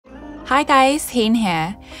Hi guys, Heen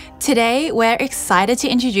here. Today, we're excited to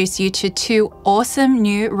introduce you to two awesome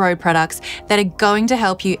new RØDE products that are going to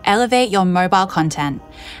help you elevate your mobile content.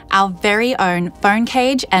 Our very own phone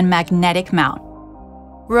cage and magnetic mount.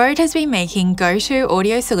 RØDE has been making go-to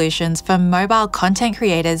audio solutions for mobile content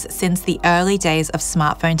creators since the early days of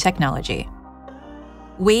smartphone technology.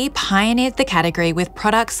 We pioneered the category with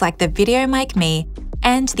products like the Video Mic Me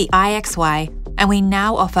and the iXY, and we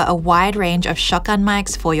now offer a wide range of shotgun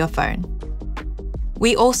mics for your phone.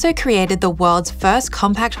 We also created the world's first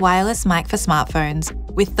compact wireless mic for smartphones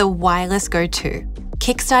with the Wireless Go 2,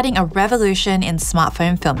 kickstarting a revolution in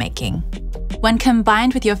smartphone filmmaking. When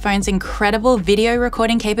combined with your phone's incredible video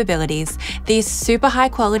recording capabilities, these super high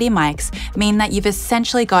quality mics mean that you've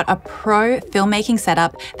essentially got a pro filmmaking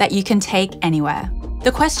setup that you can take anywhere.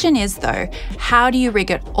 The question is though, how do you rig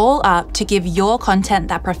it all up to give your content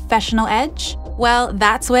that professional edge? Well,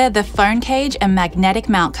 that's where the phone cage and magnetic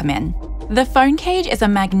mount come in. The phone cage is a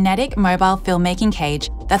magnetic mobile filmmaking cage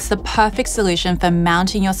that's the perfect solution for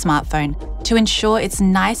mounting your smartphone to ensure it's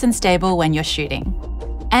nice and stable when you're shooting.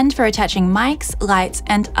 And for attaching mics, lights,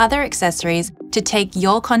 and other accessories to take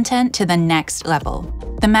your content to the next level.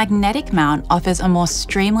 The magnetic mount offers a more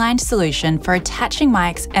streamlined solution for attaching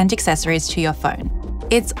mics and accessories to your phone.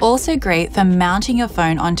 It's also great for mounting your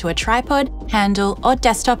phone onto a tripod, handle, or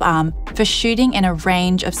desktop arm for shooting in a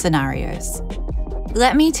range of scenarios.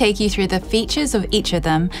 Let me take you through the features of each of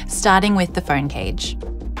them, starting with the phone cage.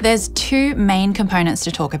 There's two main components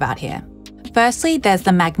to talk about here. Firstly, there's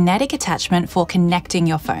the magnetic attachment for connecting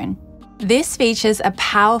your phone. This features a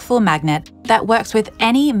powerful magnet that works with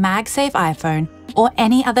any MagSafe iPhone or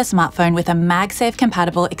any other smartphone with a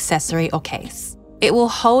MagSafe-compatible accessory or case. It will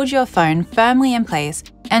hold your phone firmly in place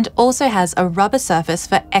and also has a rubber surface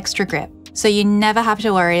for extra grip, so you never have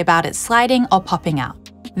to worry about it sliding or popping out.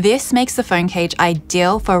 This makes the phone cage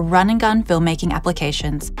ideal for run-and-gun filmmaking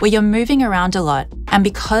applications where you're moving around a lot, and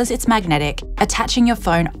because it's magnetic, attaching your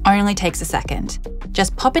phone only takes a second.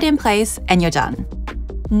 Just pop it in place and you're done.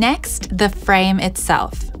 Next, the frame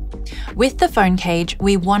itself. With the phone cage,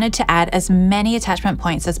 we wanted to add as many attachment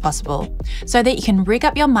points as possible so that you can rig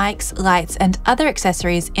up your mics, lights, and other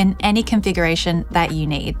accessories in any configuration that you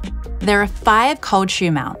need. There are 5 cold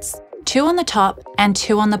shoe mounts, 2 on the top and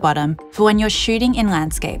 2 on the bottom for when you're shooting in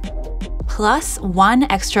landscape, plus 1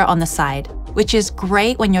 extra on the side, which is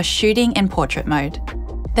great when you're shooting in portrait mode.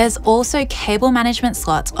 There's also cable management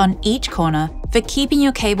slots on each corner for keeping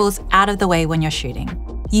your cables out of the way when you're shooting.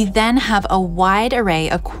 You then have a wide array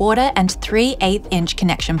of 1/4 and 3/8 inch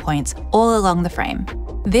connection points all along the frame.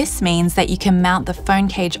 This means that you can mount the phone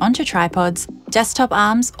cage onto tripods, desktop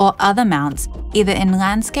arms, or other mounts, either in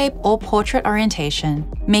landscape or portrait orientation,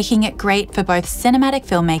 making it great for both cinematic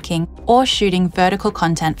filmmaking or shooting vertical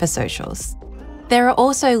content for socials. There are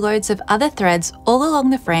also loads of other threads all along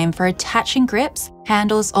the frame for attaching grips,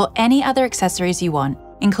 handles, or any other accessories you want,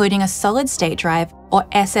 including a solid-state drive or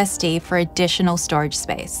SSD for additional storage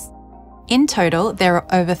space. In total, there are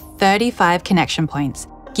over 35 connection points,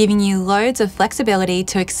 giving you loads of flexibility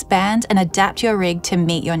to expand and adapt your rig to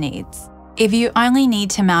meet your needs. If you only need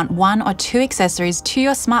to mount 1 or 2 accessories to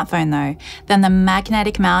your smartphone though, then the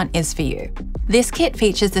magnetic mount is for you. This kit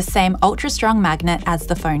features the same ultra-strong magnet as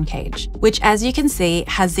the phone cage, which as you can see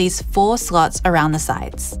has these 4 slots around the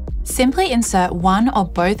sides. Simply insert 1 or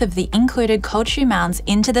both of the included cold shoe mounts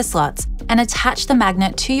into the slots and attach the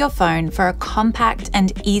magnet to your phone for a compact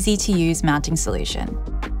and easy to use mounting solution.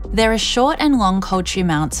 There are short and long cold shoe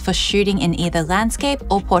mounts for shooting in either landscape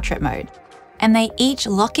or portrait mode, and they each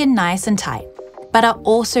lock in nice and tight, but are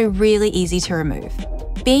also really easy to remove.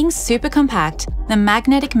 Being super compact, the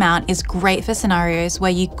magnetic mount is great for scenarios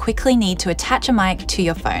where you quickly need to attach a mic to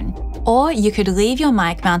your phone. Or you could leave your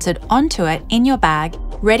mic mounted onto it in your bag,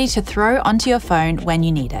 ready to throw onto your phone when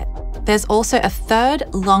you need it. There's also a 3rd,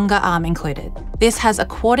 longer arm included. This has a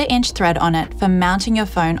 1/4 inch thread on it for mounting your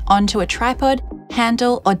phone onto a tripod,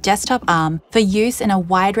 handle, or desktop arm for use in a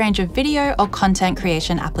wide range of video or content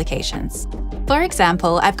creation applications. For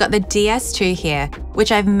example, I've got the DS2 here,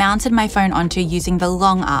 which I've mounted my phone onto using the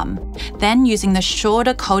long arm. Then using the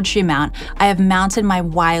shorter cold shoe mount, I have mounted my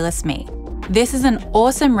Wireless Me. This is an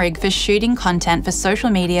awesome rig for shooting content for social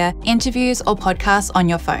media, interviews, or podcasts on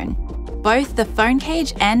your phone. Both the phone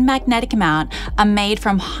cage and magnetic mount are made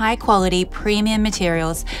from high-quality premium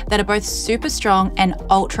materials that are both super strong and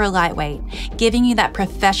ultra lightweight, giving you that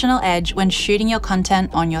professional edge when shooting your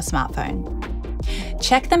content on your smartphone.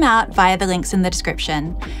 Check them out via the links in the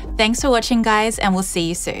description. Thanks for watching guys, and we'll see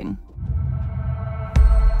you soon.